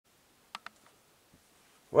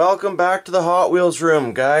Welcome back to the Hot Wheels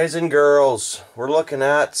room, guys and girls. We're looking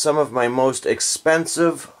at some of my most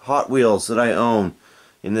expensive Hot Wheels that I own.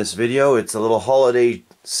 In this video, it's a little holiday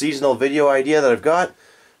seasonal video idea that I've got,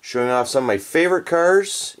 showing off some of my favorite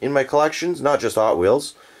cars in my collections, not just Hot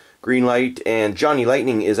Wheels. Greenlight and Johnny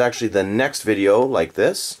Lightning is actually the next video like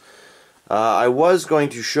this. I was going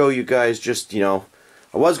to show you guys I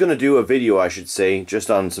was going to do a video, I should say, just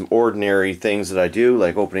on some ordinary things that I do,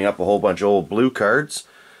 like opening up a whole bunch of old blue cards.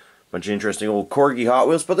 Bunch of interesting old Corgi Hot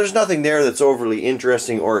Wheels, but there's nothing there that's overly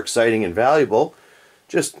interesting or exciting and valuable.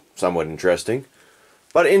 Just somewhat interesting.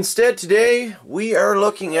 But instead today, we are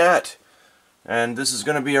looking at, and this is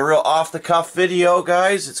going to be a real off-the-cuff video,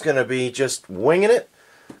 guys. It's going to be just winging it,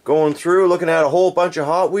 going through, looking at a whole bunch of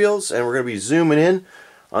Hot Wheels, and we're going to be zooming in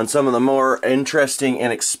on some of the more interesting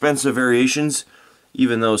and expensive variations.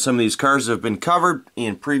 Even though some of these cars have been covered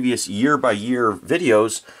in previous year-by-year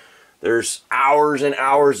videos, there's hours and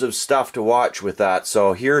hours of stuff to watch with that.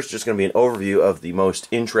 So here's just going to be an overview of the most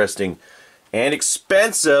interesting and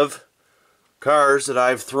expensive cars that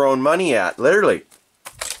I've thrown money at. Literally.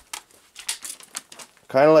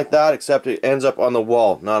 Kind of like that, except it ends up on the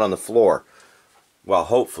wall, not on the floor. Well,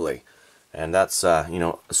 hopefully. And that's,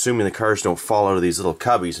 assuming the cars don't fall out of these little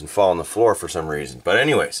cubbies and fall on the floor for some reason. But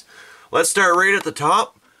anyways, let's start right at the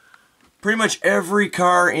top. Pretty much every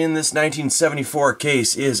car in this 1974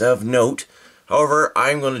 case is of note. However,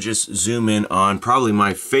 I'm going to just zoom in on probably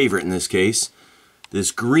my favorite in this case.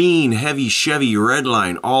 This green heavy Chevy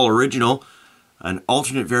Redline, all original. An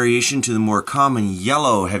alternate variation to the more common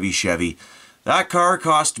yellow heavy Chevy. That car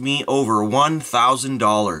cost me over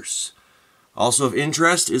 $1,000. Also of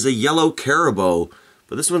interest is a yellow Caribou,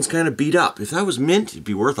 but this one's kind of beat up. If that was mint, it'd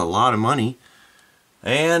be worth a lot of money.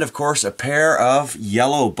 And of course a pair of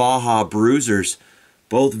yellow Baja Bruisers.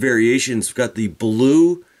 Both variations have got the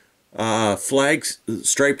blue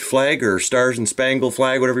striped flag, or stars and spangled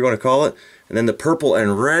flag, whatever you want to call it, and then the purple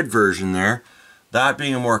and red version there, that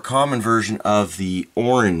being a more common version of the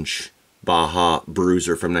orange Baja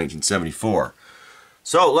Bruiser from 1974.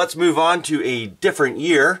 So let's move on to a different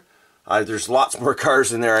year. There's lots more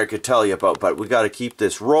cars in there I could tell you about, but we got to keep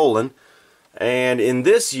this rolling. And in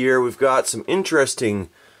this year, we've got some interesting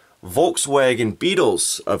Volkswagen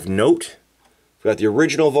Beetles of note. We've got the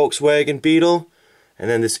original Volkswagen Beetle, and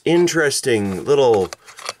then this interesting little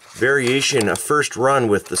variation, a first run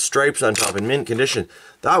with the stripes on top in mint condition.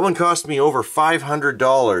 That one cost me over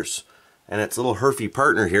 $500, and its little Herfy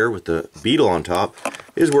partner here with the Beetle on top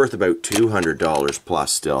is worth about $200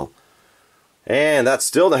 plus still. And that's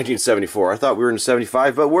still 1974. I thought we were in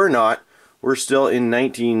 75, but we're not. We're still in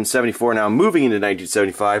 1974 now, moving into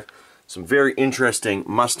 1975. Some very interesting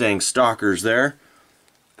Mustang stalkers there.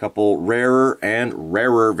 A couple rarer and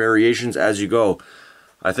rarer variations as you go.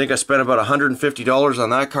 I think I spent about $150 on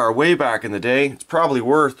that car way back in the day. It's probably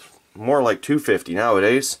worth more like $250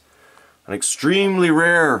 nowadays. An extremely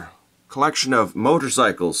rare collection of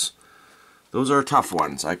motorcycles. Those are tough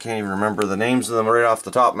ones. I can't even remember the names of them right off the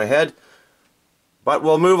top of my head. But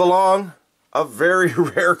we'll move along. A very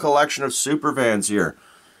rare collection of super vans here.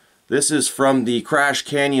 This is from the Crash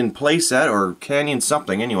Canyon playset, or Canyon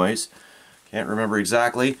something anyways. Can't remember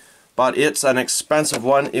exactly. But it's an expensive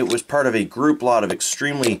one. It was part of a group lot of I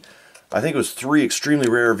think it was 3 extremely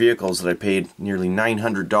rare vehicles that I paid nearly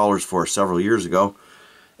 $900 for several years ago.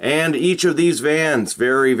 And each of these vans,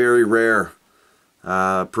 very, very rare.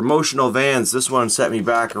 Promotional vans, this one set me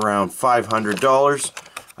back around $500.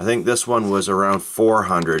 I think this one was around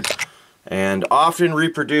 $400. And often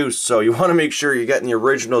reproduced, so you want to make sure you're getting the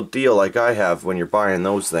original deal like I have when you're buying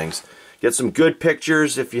those things. Get some good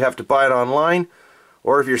pictures if you have to buy it online,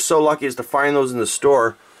 or if you're so lucky as to find those in the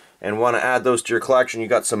store and want to add those to your collection, you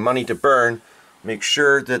got some money to burn, make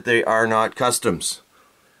sure that they are not customs.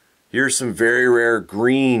 Here's some very rare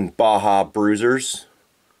green Baja Bruisers.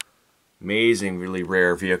 Amazing, really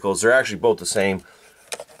rare vehicles. They're actually both the same.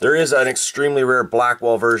 There is an extremely rare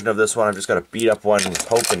Blackwell version of this one. I've just got to beat up one and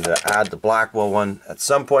hoping to add the Blackwell one at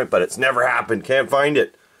some point, but it's never happened. Can't find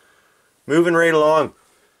it. Moving right along.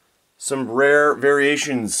 Some rare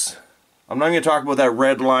variations. I'm not going to talk about that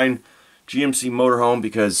Redline GMC motorhome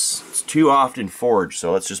because it's too often forged,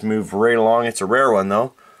 so let's just move right along. It's a rare one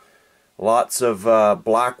though. Lots of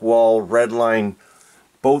Blackwell, Redline,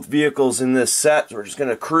 both vehicles in this set. We're just going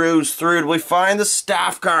to cruise through till we find the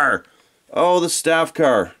staff car. Oh, the staff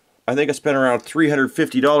car. I think I spent around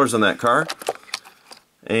 $350 on that car.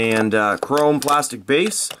 And chrome plastic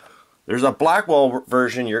base. There's a Blackwell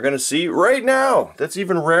version you're going to see right now. That's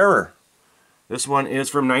even rarer. This one is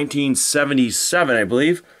from 1977, I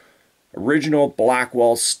believe. Original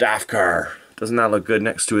Blackwell staff car. Doesn't that look good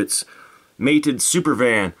next to its mated super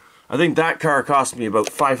van. I think that car cost me about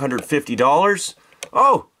 $550.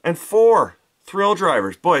 Oh, and 4 thrill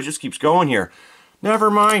drivers. Boy, it just keeps going here. Never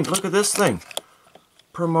mind, look at this thing.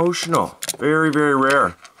 Promotional. Very, very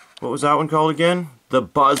rare. What was that one called again? The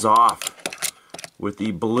Buzz Off. With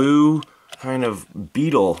the blue kind of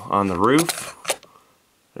beetle on the roof.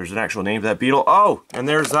 There's an actual name for that beetle. Oh, and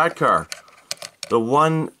there's that car. The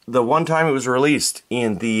one time it was released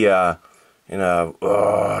in the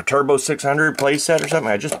Turbo 600 playset or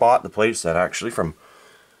something. I just bought the playset actually from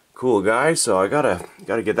cool guy, so I gotta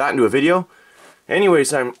get that into a video.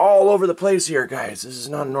 Anyways, I'm all over the place here, guys. This is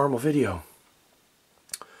not a normal video.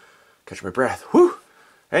 Catch my breath. Whew.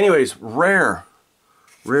 Anyways, rare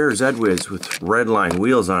Z-Wiz with Redline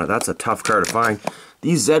wheels on it. That's a tough car to find.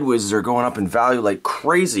 These Z-Wizes are going up in value like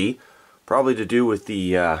crazy, probably to do with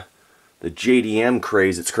the JDM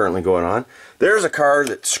craze that's currently going on. There's a car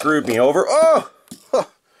that screwed me over. Oh,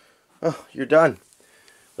 you're done.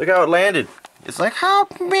 Look how it landed. It's like,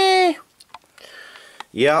 help me.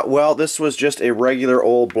 Yeah, well, this was just a regular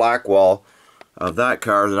old Blackwall of that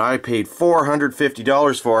car that I paid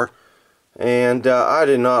 $450 for. And I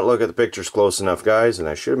did not look at the pictures close enough, guys, and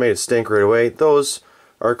I should have made a stink right away. Those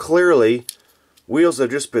are clearly wheels that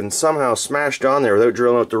have just been somehow smashed on there without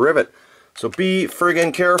drilling out the rivet. So be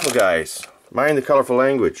friggin' careful, guys. Mind the colorful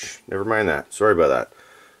language. Never mind that. Sorry about that.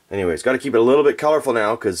 Anyways, got to keep it a little bit colorful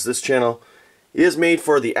now because this channel is made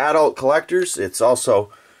for the adult collectors. It's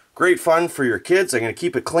also great fun for your kids. I'm going to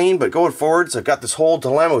keep it clean, but going forwards, I've got this whole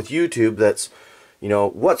dilemma with YouTube that's, you know,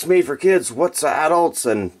 what's made for kids, what's adults,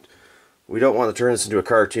 and we don't want to turn this into a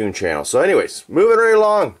cartoon channel. So anyways, moving right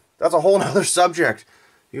along. That's a whole nother subject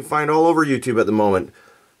you can find all over YouTube at the moment.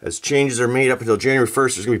 As changes are made up until January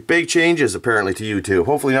 1st, there's going to be big changes apparently to YouTube.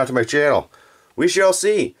 Hopefully not to my channel. We shall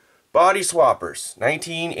see. Body Swappers,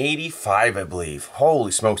 1985, I believe.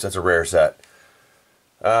 Holy smokes, that's a rare set.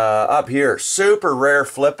 Up here, super rare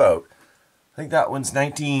flip out. I think that one's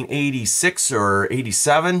 1986 or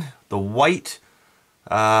 87. The white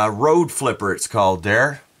road flipper, it's called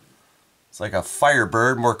there. It's like a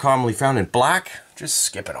Firebird, more commonly found in black. Just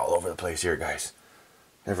skipping all over the place here, guys.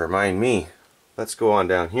 Never mind me. Let's go on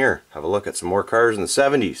down here. Have a look at some more cars in the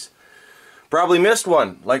 70s. Probably missed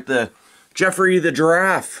one, like the Jeffrey the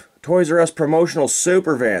Giraffe Toys R Us promotional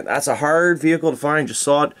super van. That's a hard vehicle to find.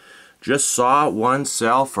 Just saw one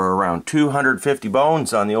sell for around 250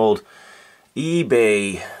 bones on the old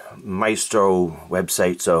eBay Maestro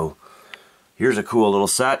website. So here's a cool little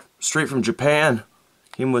set, straight from Japan.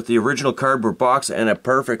 Came with the original cardboard box and a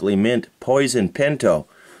perfectly mint Poison Pinto.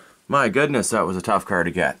 My goodness, that was a tough car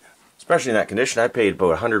to get. Especially in that condition. I paid about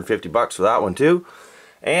 150 bucks for that one too.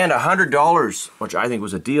 And $100, which I think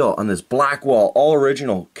was a deal, on this Blackwall all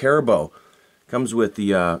original Carabao. Comes with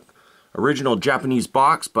the original Japanese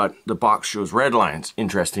box, but the box shows red lines.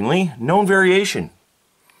 Interestingly, known variation.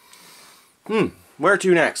 Where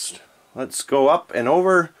to next? Let's go up and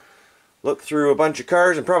over. Look through a bunch of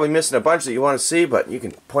cars. I'm probably missing a bunch that you want to see, but you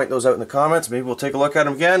can point those out in the comments. Maybe we'll take a look at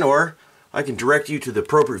them again, or I can direct you to the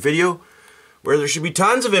appropriate video where there should be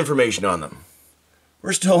tons of information on them.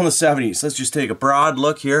 We're still in the 70s. Let's just take a broad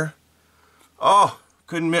look here. Oh,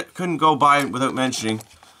 couldn't go by without mentioning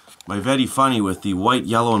my Vetti Funny with the white,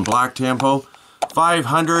 yellow, and black Tempo.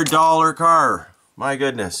 $500 car. My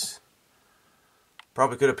goodness.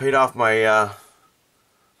 Probably could have paid off my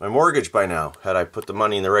my mortgage by now had I put the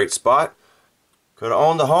money in the right spot. Could have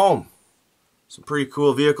owned the home. Some pretty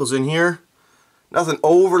cool vehicles in here. Nothing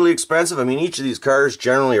overly expensive. I mean, each of these cars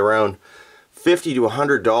generally around $50 to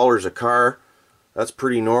 $100 a car. That's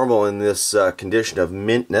pretty normal in this condition of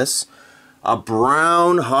mintness. A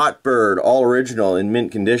brown Hotbird, all original in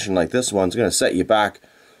mint condition like this one's going to set you back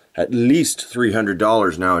at least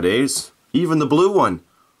 $300 nowadays. Even the blue one.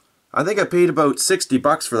 I think I paid about 60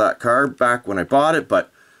 bucks for that car back when I bought it,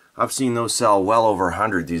 but I've seen those sell well over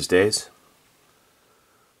 100 these days.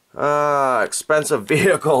 Expensive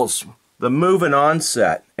vehicles. The Moving On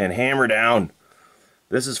set and Hammer Down.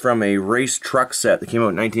 This is from a race truck set that came out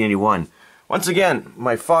in 1981. Once again,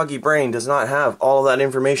 my foggy brain does not have all of that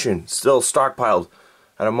information still stockpiled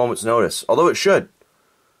at a moment's notice. Although it should.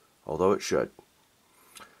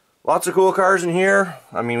 Lots of cool cars in here.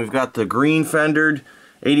 I mean, we've got the green fendered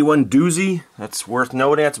 81 Doozy. That's worth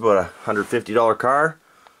noting. That's about a $150 car.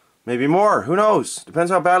 Maybe more. Who knows?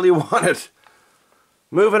 Depends how badly you want it.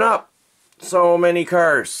 Moving up. So many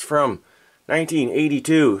cars from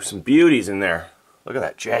 1982. Some beauties in there. Look at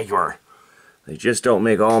that Jaguar. They just don't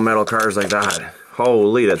make all metal cars like that.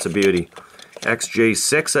 Holy, that's a beauty.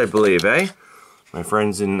 XJ6, I believe, eh? My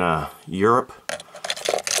friends in Europe,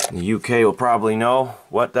 in the UK, will probably know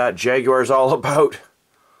what that Jaguar is all about.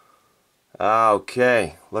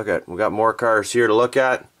 Okay, look at, we got more cars here to look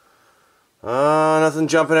at. Nothing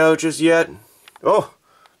jumping out just yet. Oh,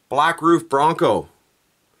 black roof Bronco.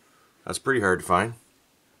 That's pretty hard to find.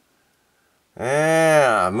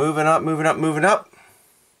 Yeah, moving up, moving up, moving up.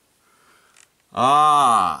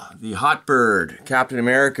 Ah, the Hotbird Captain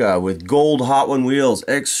America with gold Hot One wheels.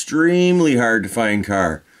 Extremely hard to find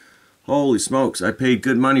car. Holy smokes, I paid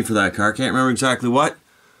good money for that car. Can't remember exactly what.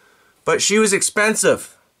 But she was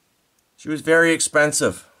expensive. She was very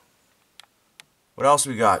expensive. What else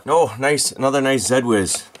we got? Oh, nice, another nice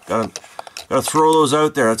Z-Wiz. Gotta throw those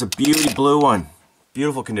out there. That's a beauty blue one.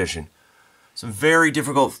 Beautiful condition. Some very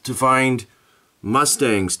difficult to find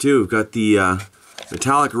Mustangs too. We've got the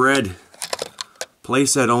metallic red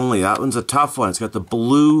playset only. That one's a tough one. It's got the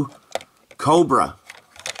blue Cobra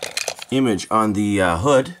image on the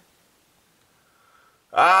hood.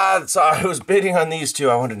 So I was bidding on these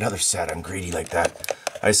two. I want another set. I'm greedy like that.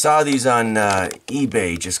 I saw these on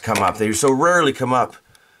eBay just come up. They so rarely come up.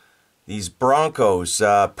 These Broncos,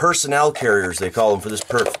 personnel carriers they call them for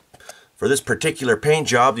this particular paint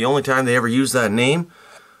job. The only time they ever use that name.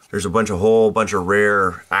 There's a whole bunch of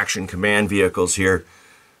rare Action Command vehicles here.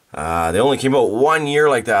 They only came out 1 year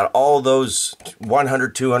like that. All those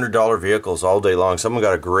 $100, $200 vehicles all day long. Someone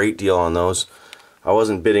got a great deal on those. I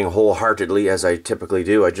wasn't bidding wholeheartedly as I typically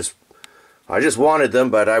do. I just wanted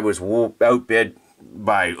them, but I was outbid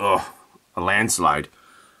by a landslide.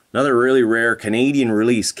 Another really rare Canadian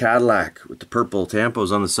release Cadillac with the purple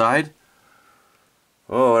tampos on the side.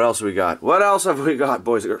 Oh, what else have we got? What else have we got,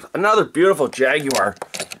 boys and girls? Another beautiful Jaguar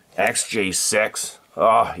XJ6.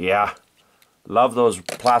 Oh, yeah. Love those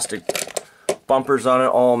plastic bumpers on it,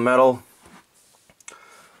 all metal.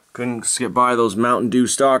 Couldn't skip by those Mountain Dew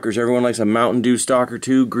Stalkers. Everyone likes a Mountain Dew Stalker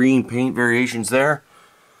too. Green paint variations there.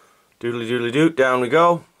 Doodly doodly doot, down we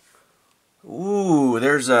go. Ooh,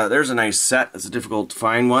 there's a nice set. It's a difficult to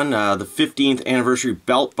find one. The 15th anniversary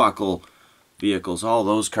belt buckle vehicles. All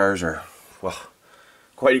those cars are, well,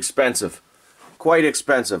 quite expensive. Quite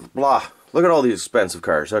expensive. Blah. Look at all these expensive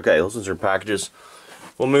cars. Okay, those ones are packages.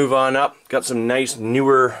 We'll move on up. Got some nice,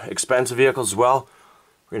 newer, expensive vehicles as well.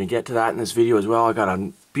 We're going to get to that in this video as well. I got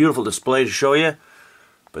a beautiful display to show you.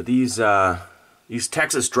 But these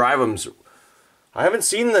Texas Drive-Ems, I haven't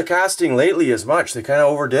seen the casting lately as much. They kind of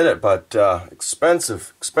overdid it, but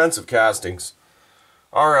expensive castings.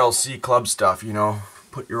 RLC club stuff, you know.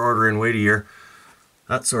 Put your order in, wait a year.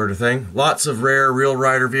 That sort of thing. Lots of rare Real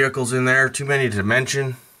Rider vehicles in there. Too many to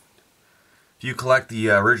mention. If you collect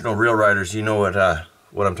the original Real Riders, you know what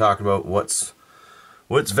I'm talking about. What's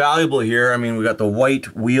valuable here. I mean, we got the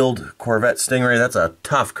white wheeled Corvette Stingray. That's a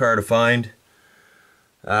tough car to find.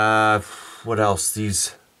 What else?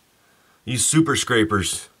 These Super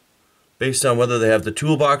Scrapers, based on whether they have the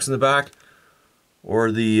toolbox in the back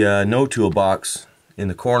or the no toolbox in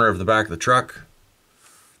the corner of the back of the truck.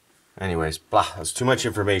 Anyways, blah, that's too much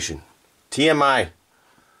information. TMI.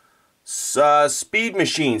 Speed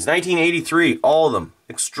Machines, 1983, all of them.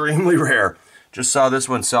 Extremely rare. Just saw this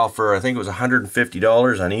one sell for, I think it was $150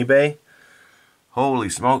 on eBay. Holy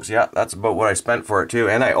smokes, yeah, that's about what I spent for it too.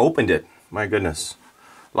 And I opened it, my goodness.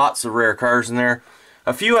 Lots of rare cars in there.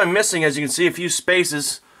 A few I'm missing, as you can see, a few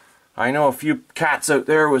spaces. I know a few cats out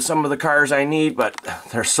there with some of the cars I need, but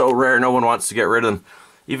they're so rare, no one wants to get rid of them.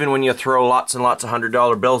 Even when you throw lots and lots of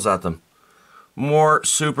 $100 bills at them. More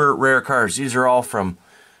super rare cars. These are all from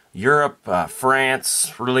Europe,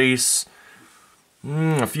 France release.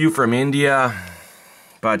 A few from India.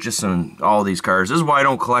 But just all these cars. This is why I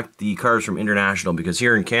don't collect the cars from international, because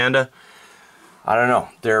here in Canada, I don't know,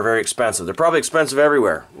 they're very expensive. They're probably expensive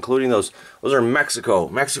everywhere, including those are Mexico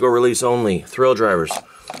release only Thrill Drivers.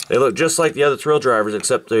 They look just like the other Thrill Drivers,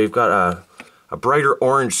 except they've got a brighter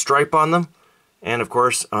orange stripe on them. And of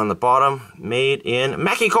course, on the bottom, made in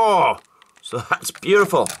Mexico. So that's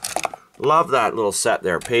beautiful. Love that little set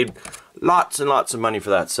there. Paid lots and lots of money for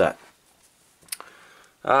that set.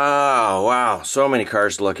 Oh, wow. So many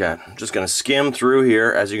cars to look at. I'm just going to skim through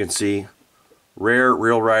here. As you can see, rare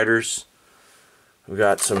Real Riders. We've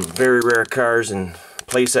got some very rare cars and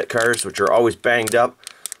playset cars, which are always banged up.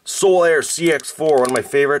 Soul Air CX4, one of my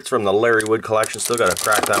favorites from the Larry Wood collection. Still got to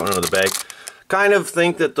crack that one out of the bag. Kind of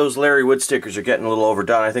think that those Larry Wood stickers are getting a little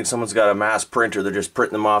overdone. I think someone's got a mass printer. They're just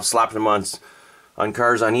printing them off, slapping them on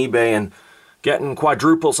cars on eBay, and getting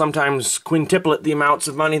quadruple, sometimes quintuplet the amounts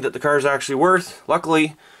of money that the car's actually worth.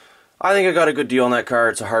 Luckily, I think I got a good deal on that car.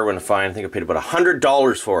 It's a hard one to find. I think I paid about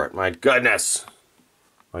 $100 for it. My goodness.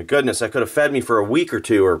 My goodness, that could have fed me for a week or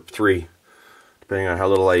two or three, depending on how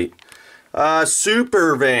little I eat.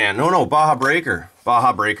 Super Van. No, Baja Breaker.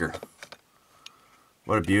 Baja Breaker.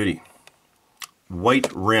 What a beauty.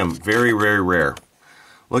 white rim. Very, very rare.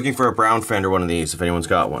 Looking for a brown fender one of these if anyone's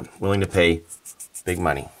got one. Willing to pay big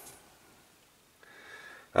money.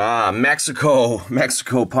 Mexico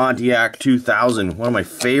Pontiac 2000. One of my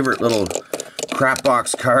favorite little crap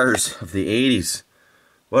box cars of the 80s.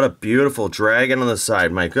 What a beautiful dragon on the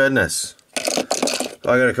side. My goodness.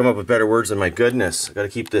 I gotta come up with better words than my goodness. I gotta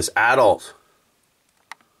keep this adult.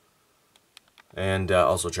 And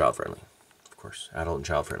also child friendly. Of course, adult and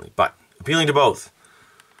child friendly. But appealing to both.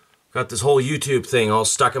 Got this whole YouTube thing all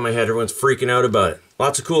stuck in my head. Everyone's freaking out about it.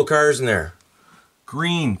 Lots of cool cars in there.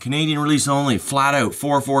 Green, Canadian release only, flat out,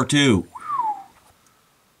 442.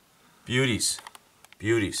 Beauties.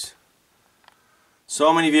 Beauties.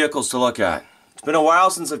 So many vehicles to look at. It's been a while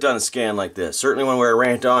since I've done a scan like this. Certainly one where I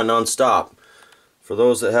rant on non-stop. For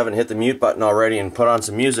those that haven't hit the mute button already and put on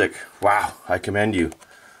some music, wow, I commend you.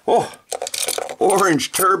 Oh,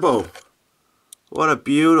 orange turbo. What a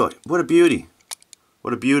beauty. What a beauty.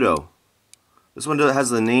 What a beauto. This one has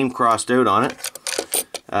the name crossed out on it.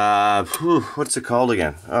 What's it called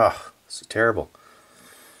again? Oh, it's terrible.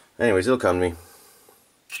 Anyways, it'll come to me.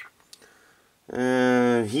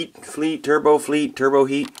 Heat fleet, turbo heat? Turbo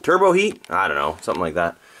heat? I don't know, something like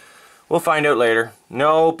that. We'll find out later.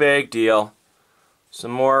 No big deal.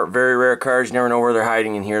 Some more very rare cars. You never know where they're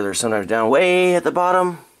hiding in here. They're sometimes down way at the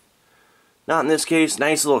bottom. Not in this case.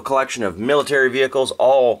 Nice little collection of military vehicles.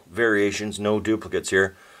 All variations. No duplicates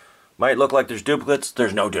here. Might look like there's duplicates.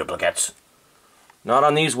 There's no duplicates. Not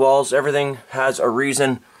on these walls. Everything has a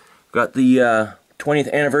reason. Got the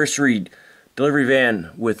 20th anniversary delivery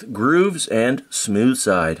van with grooves and smooth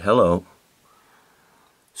side. Hello.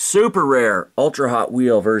 Super rare ultra hot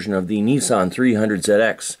wheel version of the Nissan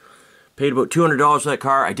 300ZX. Paid about $200 for that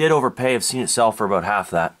car. I did overpay. I've seen it sell for about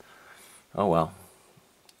half that. Oh well.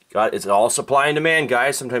 It's all supply and demand,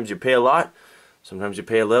 guys. Sometimes you pay a lot, sometimes you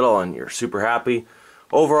pay a little, and you're super happy.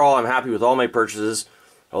 Overall, I'm happy with all my purchases.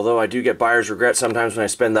 Although I do get buyer's regret sometimes when I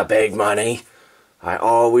spend the big money. I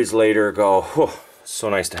always later go, whew, it's so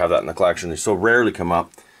nice to have that in the collection. They so rarely come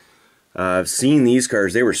up. I've seen these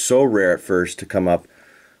cars. They were so rare at first to come up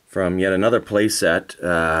from yet another playset.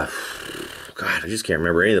 God, I just can't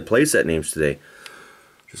remember any of the playset names today.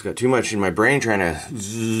 Just got too much in my brain trying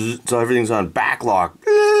to so everything's on backlog.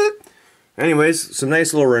 Anyways, some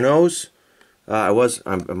nice little Renaults.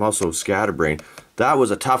 I'm also scatterbrained. That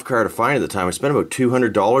was a tough car to find at the time. I spent about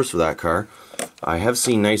 $200 for that car. I have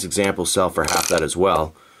seen nice examples sell for half that as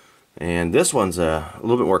well. And this one's a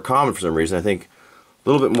little bit more common for some reason. I think a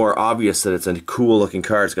little bit more obvious that it's a cool looking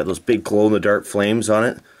car. It's got those big glow-in-the-dark flames on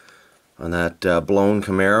it. On that blown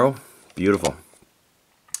Camaro. Beautiful.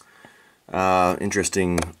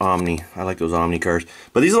 Interesting Omni. I like those Omni cars.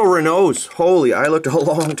 But these little Renaults, holy, I looked a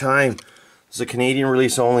long time. This is a Canadian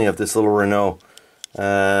release only of this little Renault.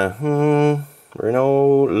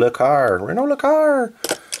 Renault Le Car.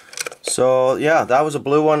 So, yeah, that was a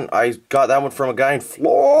blue one. I got that one from a guy in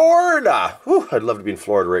Florida. Whew, I'd love to be in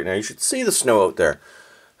Florida right now. You should see the snow out there.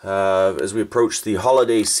 As we approach the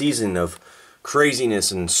holiday season of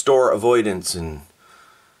craziness and store avoidance and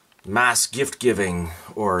mass gift giving,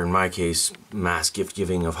 or in my case, mass gift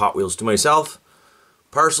giving of Hot Wheels to myself.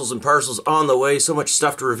 Parcels and parcels on the way. So much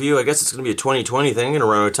stuff to review. I guess it's going to be a 2020 thing. I'm going to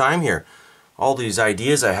run out of time here. All these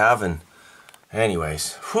ideas I have, and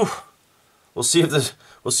anyways, whew, we'll see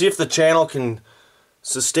if the channel can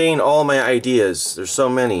sustain all my ideas. There's so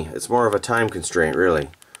many. It's more of a time constraint, really.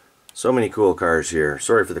 So many cool cars here.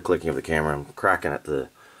 Sorry for the clicking of the camera. I'm cracking at the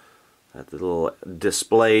little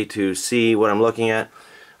display to see what I'm looking at.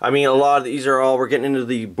 I mean, a lot of these are all, we're getting into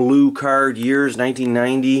the blue card years,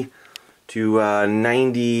 1990 to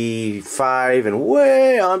 95 and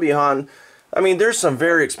way on beyond. I mean, there's some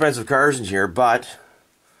very expensive cars in here, but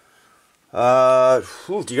do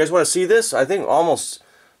you guys want to see this? I think almost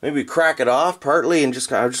maybe crack it off partly, and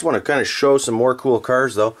I just want to kind of show some more cool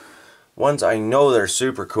cars though. Ones I know they're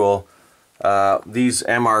super cool. These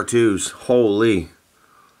MR2s, holy.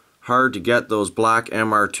 Hard to get those black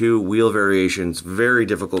MR2 wheel variations. Very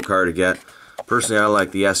difficult car to get. Personally, I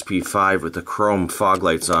like the SP5 with the chrome fog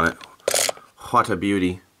lights on it. What a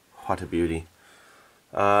beauty. What a beauty.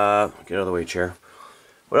 Get out of the way, chair.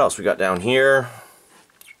 What else we got down here?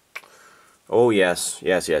 Oh, yes.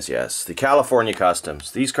 The California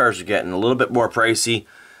Customs. These cars are getting a little bit more pricey.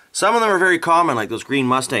 Some of them are very common, like those green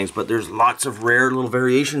Mustangs, but there's lots of rare little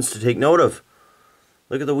variations to take note of.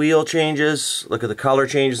 Look at the wheel changes. Look at the color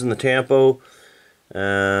changes in the Tampo.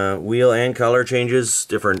 Wheel and color changes.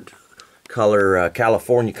 Different color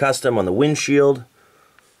California Custom on the windshield.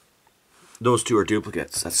 Those two are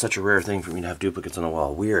duplicates. That's such a rare thing for me to have duplicates on the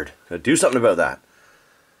wall. Weird. Gotta do something about that.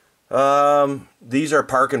 These are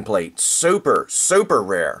park and plate. Super, super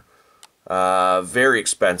rare. Very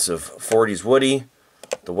expensive. 40s Woody,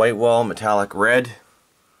 the white wall, metallic red.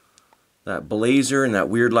 That blazer and that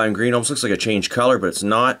weird lime green almost looks like a changed color, but it's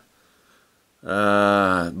not.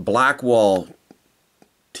 Black wall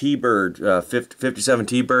T-Bird, 57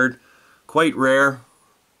 T-Bird. Quite rare.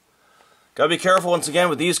 Gotta be careful once again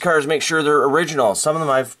with these cars, make sure they're original. Some of them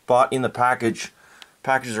I've bought in the package.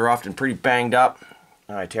 Packages are often pretty banged up,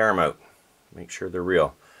 and I tear them out. Make sure they're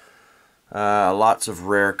real. Lots of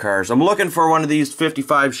rare cars. I'm looking for one of these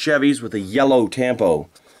 55 Chevys with a yellow Tampo.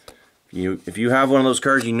 If you have one of those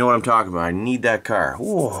cars, you know what I'm talking about. I need that car.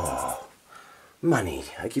 Whoa. Money.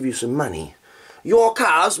 I give you some money. Your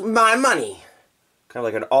car's my money. Kind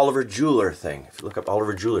of like an Oliver Jeweler thing. If you look up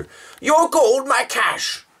Oliver Jeweler. Your gold, my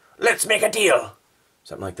cash. Let's make a deal.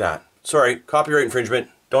 Something like that. Sorry, copyright infringement.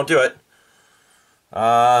 Don't do it.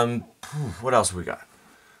 What else have we got?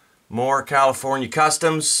 More California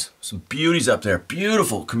Customs. Some beauties up there.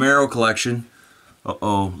 Beautiful Camaro collection.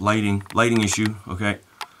 Uh-oh, lighting issue. Okay.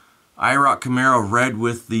 IROC Camaro red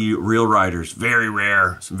with the Real Riders. Very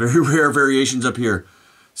rare. Some very rare variations up here.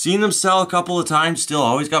 Seen them sell a couple of times. Still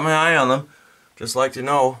always got my eye on them. Just like to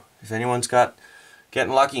know if anyone's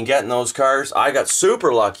getting lucky and getting those cars. I got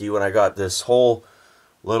super lucky when I got this whole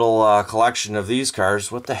little collection of these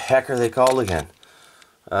cars. What the heck are they called again?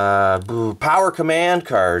 Power Command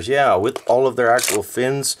cars. Yeah, with all of their actual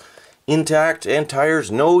fins intact and tires.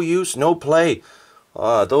 No use, no play.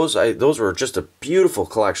 Those were just a beautiful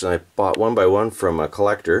collection. I bought one by one from a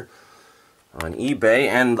collector on eBay,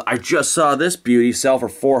 and I just saw this beauty sell for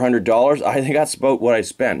 $400. I think that's about what I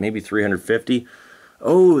spent, maybe $350.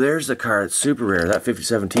 Oh, there's the car. It's super rare. That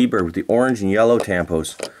 57 T-Bird with the orange and yellow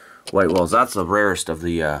tampos, white walls. That's the rarest of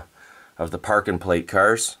the park and plate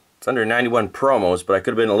cars. It's under 91 promos, but I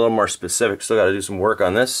could have been a little more specific. Still got to do some work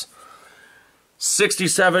on this.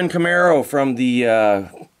 67 Camaro from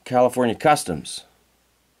the California Customs.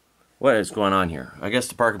 What is going on here? I guess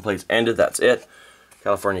the parking plates ended. That's it.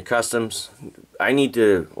 California Customs. I need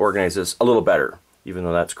to organize this a little better, even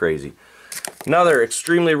though that's crazy. Another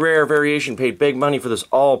extremely rare variation. Paid big money for this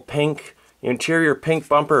all pink interior, pink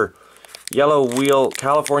bumper, yellow wheel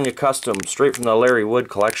California Custom, straight from the Larry Wood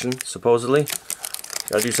collection, supposedly.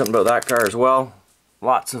 Gotta do something about that car as well.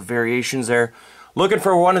 Lots of variations there. Looking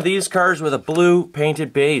for one of these cars with a blue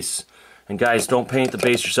painted base. And guys, don't paint the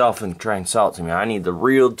base yourself and try and sell it to me. I need the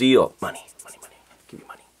real deal. Money, money, money. Give me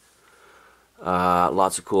money.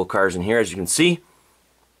 Lots of cool cars in here, as you can see.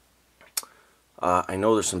 I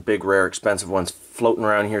know there's some big, rare, expensive ones floating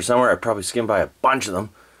around here somewhere. I probably skimmed by a bunch of them.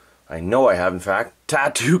 I know I have, in fact.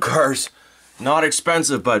 Tattoo cars. Not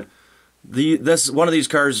expensive, but one of these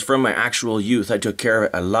cars is from my actual youth. I took care of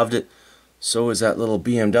it. I loved it. So is that little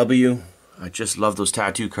BMW. I just love those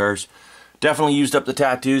tattoo cars. Definitely used up the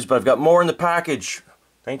tattoos, but I've got more in the package.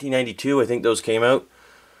 1992, I think those came out.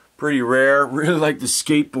 Pretty rare. Really like the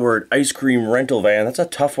skateboard ice cream rental van. That's a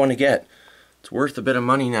tough one to get. It's worth a bit of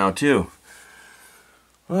money now, too.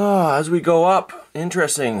 As we go up,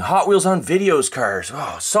 interesting. Hot Wheels on Videos cars.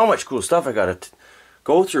 Oh, so much cool stuff I got to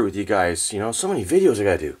go through with you guys. You know, so many videos I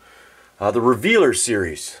got to do. The Revealer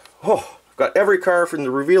series. Oh, I've got every car from the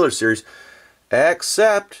Revealer series,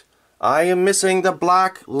 except I am missing the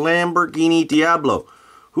black Lamborghini Diablo.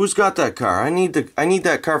 Who's got that car? I need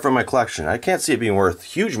that car for my collection. I can't see it being worth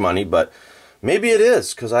huge money, but maybe it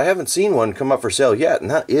is, because I haven't seen one come up for sale yet, and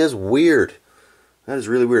that is weird. That is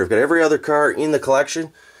really weird. I've got every other car in the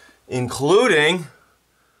collection, including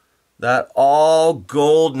that all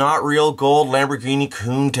gold, not real gold Lamborghini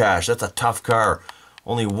Countach. That's a tough car.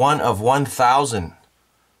 Only one of 1,000.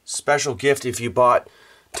 Special gift if you bought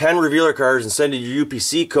 10 Revealer cars and send in your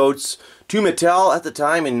UPC codes to Mattel at the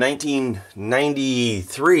time in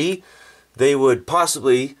 1993. They would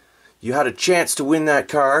possibly, you had a chance to win that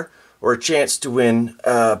car, or a chance to win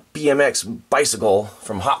a BMX bicycle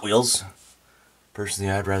from Hot Wheels.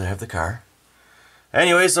 Personally, I'd rather have the car.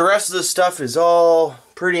 Anyways, the rest of this stuff is all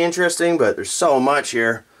pretty interesting, but there's so much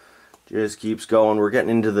here. Just keeps going. We're getting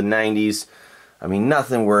into the 90s. I mean,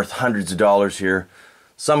 nothing worth hundreds of dollars here.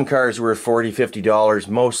 Some cars worth $40, $50,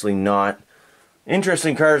 mostly not.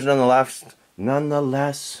 Interesting cars nonetheless.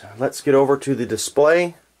 Let's get over to the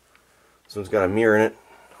display. This one's got a mirror in it.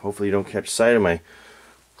 Hopefully you don't catch sight of my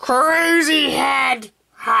crazy head.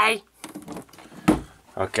 Hi.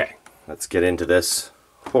 Okay, let's get into this.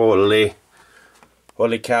 Holy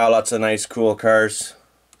cow, lots of nice cool cars.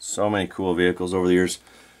 So many cool vehicles over the years.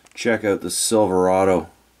 Check out the Silverado.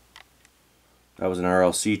 That was an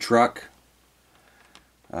RLC truck.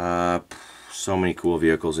 So many cool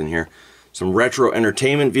vehicles in here. Some retro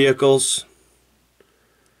entertainment vehicles.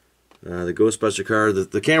 The Ghostbuster car.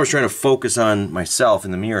 The camera's trying to focus on myself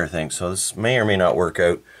in the mirror, I think, so this may or may not work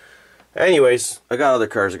out. Anyways, I got other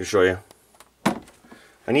cars I can show you.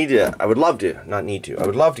 I would love to, not need to, I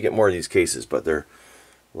would love to get more of these cases, but they're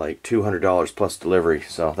like $200 plus delivery,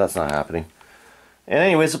 so that's not happening. And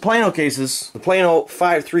anyways, the Plano cases, the Plano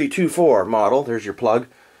 5324 model, there's your plug,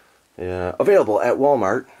 available at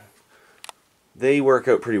Walmart. They work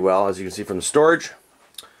out pretty well, as you can see from the storage.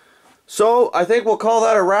 So, I think we'll call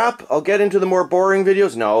that a wrap. I'll get into the more boring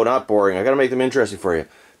videos. No, not boring. I gotta make them interesting for you.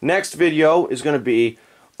 Next video is gonna be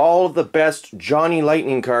all of the best Johnny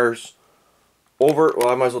Lightning cars over... Well,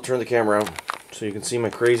 I might as well turn the camera around so you can see my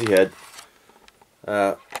crazy head.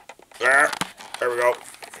 There we go.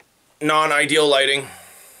 Non-ideal lighting.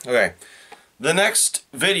 Okay. The next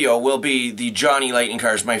video will be the Johnny Lightning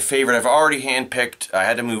cars, my favorite. I've already handpicked. I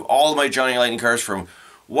had to move all of my Johnny Lightning cars from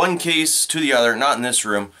one case to the other, not in this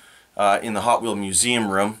room, in the Hot Wheel Museum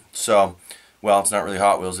room. So, well, it's not really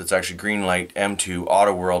Hot Wheels, it's actually Greenlight, M2,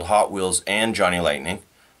 Auto World, Hot Wheels, and Johnny Lightning.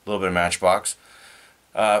 A little bit of Matchbox.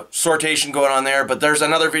 Sortation going on there, but there's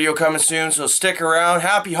another video coming soon, so stick around.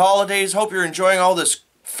 Happy holidays. Hope you're enjoying all this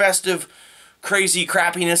festive, crazy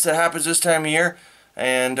crappiness that happens this time of year,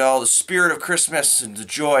 and all the spirit of Christmas and the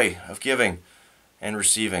joy of giving and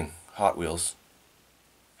receiving. Hot Wheels.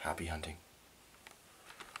 Happy hunting.